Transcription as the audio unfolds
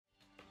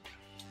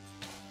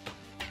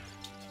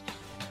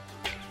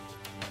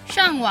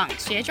上网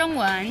学中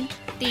文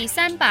第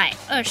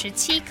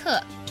327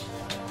课。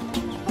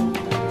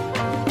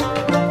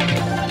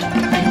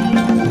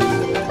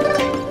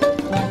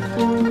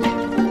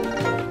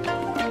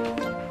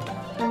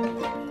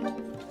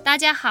大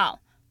家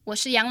好，我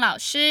是杨老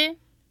师。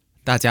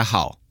大家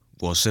好，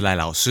我是赖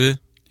老师。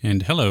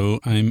And hello,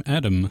 I'm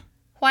Adam.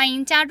 欢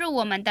迎加入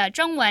我们的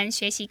中文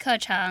学习课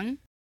程。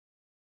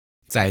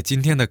在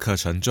今天的课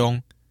程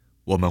中，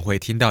我们会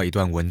听到一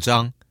段文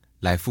章，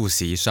来复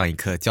习上一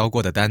课教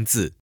过的单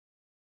字。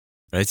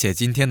而且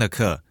今天的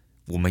课，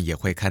我们也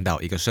会看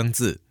到一个生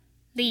字，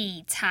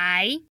理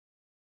财。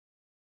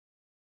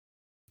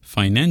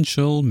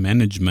Financial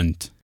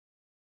management.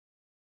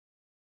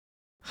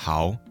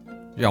 好，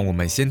让我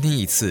们先听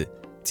一次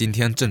今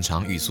天正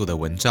常语速的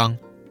文章。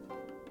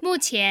目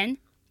前，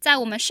在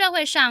我们社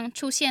会上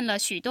出现了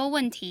许多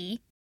问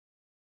题，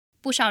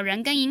不少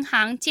人跟银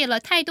行借了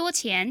太多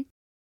钱，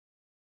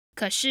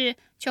可是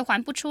却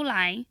还不出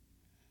来。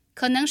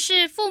可能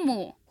是父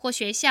母或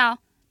学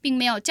校并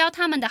没有教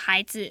他们的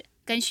孩子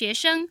跟学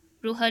生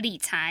如何理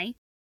财，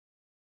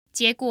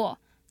结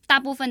果大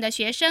部分的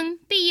学生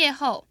毕业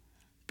后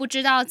不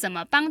知道怎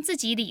么帮自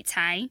己理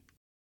财，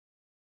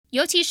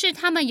尤其是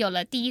他们有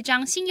了第一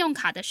张信用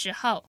卡的时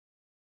候，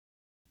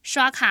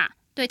刷卡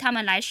对他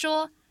们来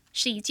说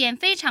是一件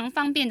非常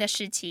方便的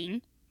事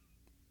情，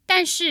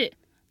但是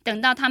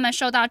等到他们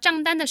收到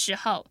账单的时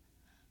候，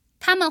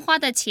他们花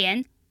的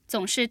钱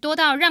总是多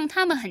到让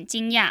他们很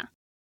惊讶。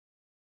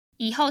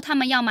以后他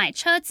们要买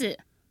车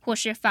子或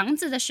是房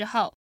子的时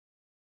候，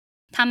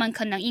他们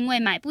可能因为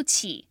买不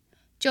起，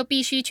就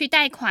必须去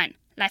贷款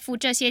来付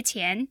这些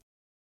钱，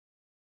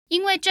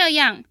因为这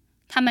样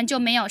他们就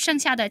没有剩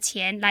下的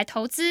钱来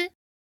投资。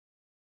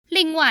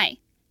另外，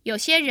有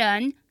些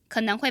人可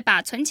能会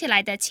把存起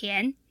来的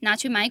钱拿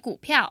去买股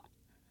票，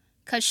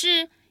可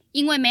是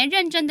因为没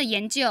认真的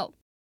研究，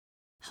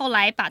后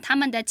来把他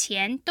们的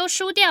钱都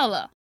输掉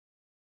了。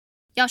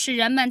要是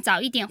人们早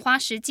一点花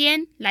时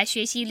间来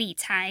学习理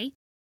财，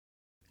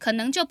可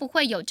能就不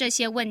会有这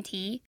些问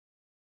题，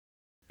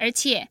而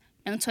且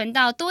能存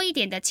到多一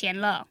点的钱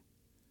了。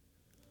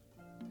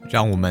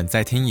让我们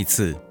再听一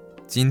次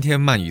今天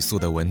慢语速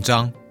的文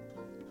章。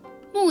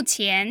目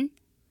前，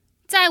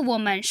在我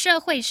们社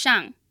会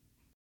上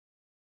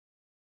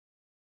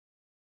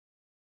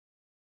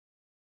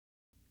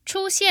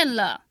出现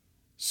了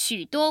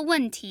许多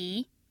问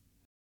题，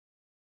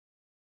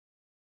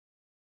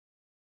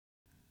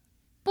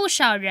不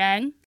少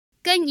人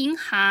跟银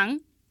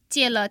行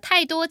借了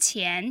太多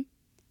钱，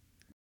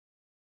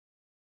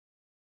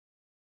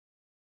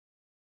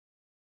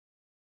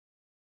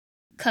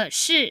可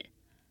是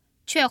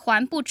却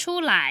还不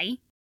出来。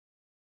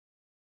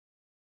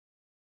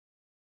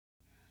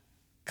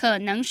可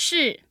能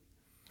是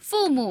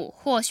父母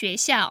或学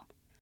校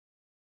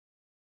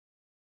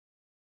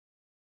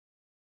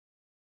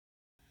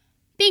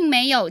并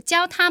没有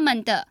教他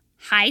们的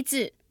孩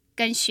子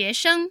跟学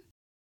生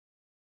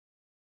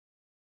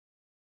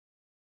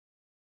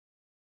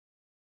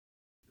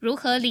如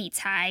何理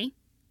财，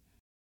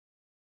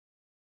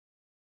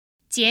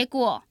结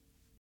果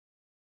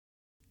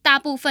大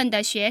部分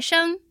的学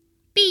生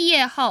毕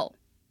业后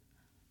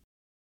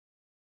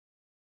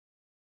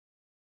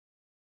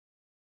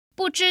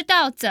不知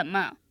道怎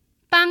么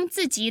帮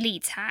自己理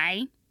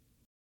财，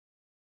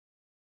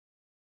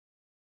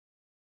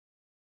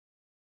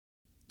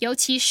尤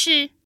其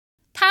是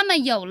他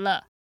们有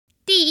了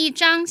第一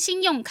张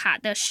信用卡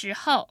的时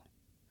候，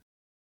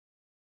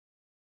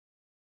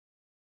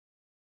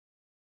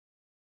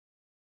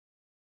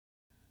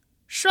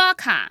刷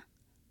卡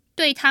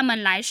对他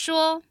们来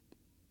说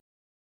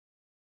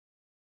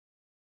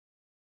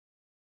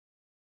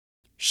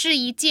是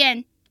一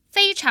件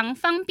非常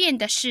方便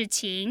的事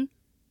情，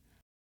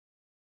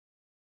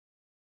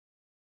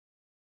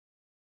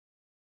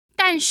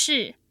但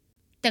是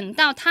等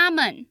到他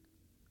们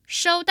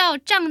收到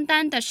账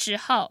单的时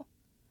候，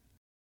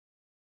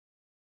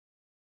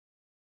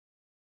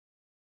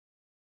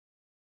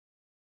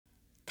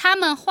他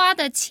们花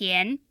的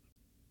钱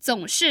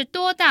总是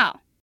多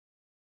到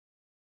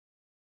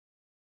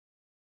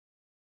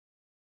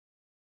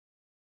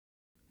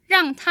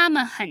让他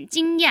们很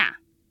惊讶。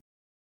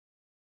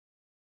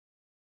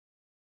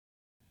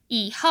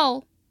以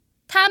后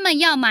他们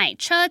要买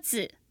车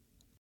子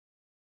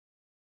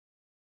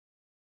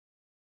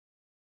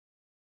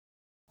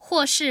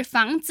或是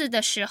房子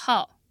的时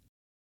候，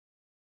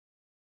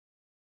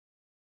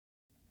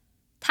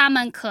他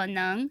们可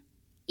能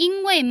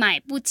因为买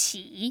不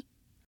起，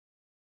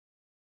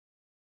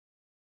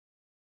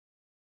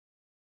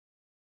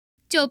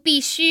就必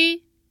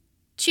须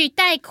去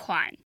贷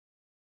款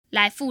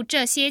来付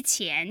这些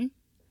钱。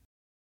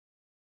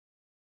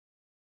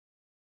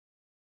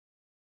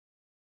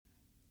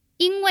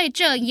因为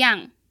这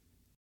样，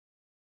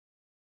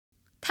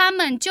他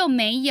们就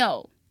没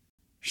有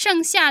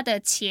剩下的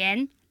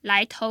钱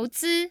来投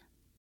资。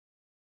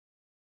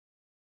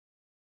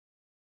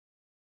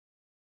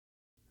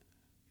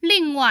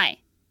另外，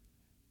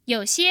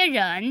有些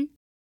人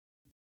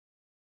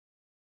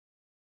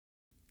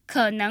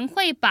可能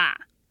会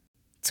把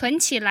存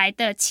起来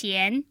的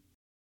钱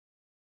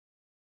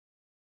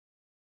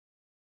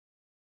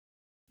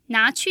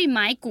拿去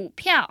买股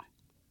票，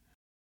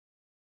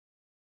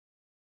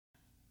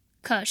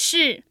可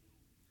是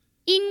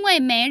因为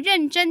没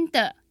认真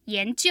的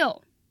研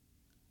究，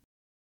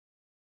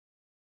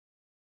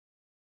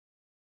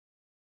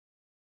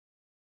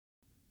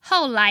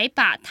后来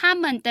把他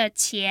们的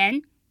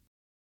钱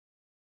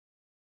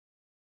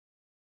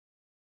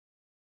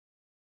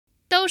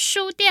都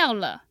输掉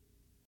了。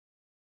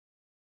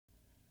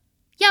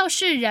要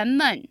是人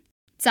们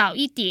早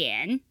一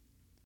点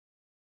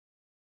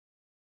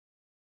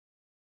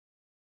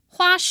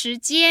花时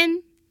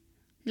间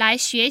来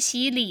学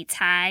习理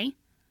财，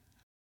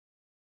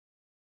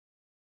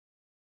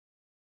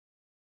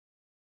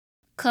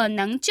可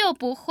能就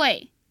不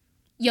会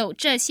有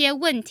这些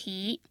问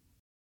题，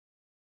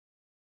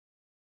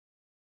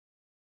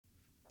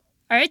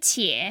而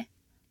且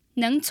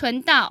能存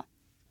到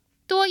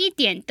多一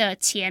点的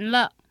钱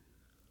了。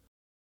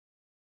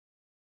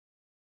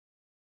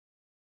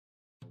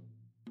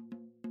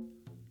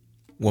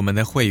我们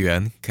的会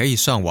员可以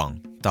上网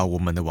到我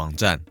们的网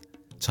站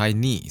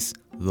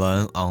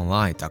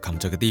ChineseLearnOnline.com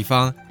这个地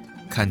方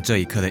看这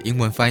一课的英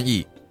文翻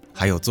译，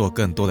还有做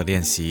更多的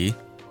练习。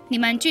你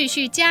们继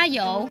续加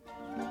油！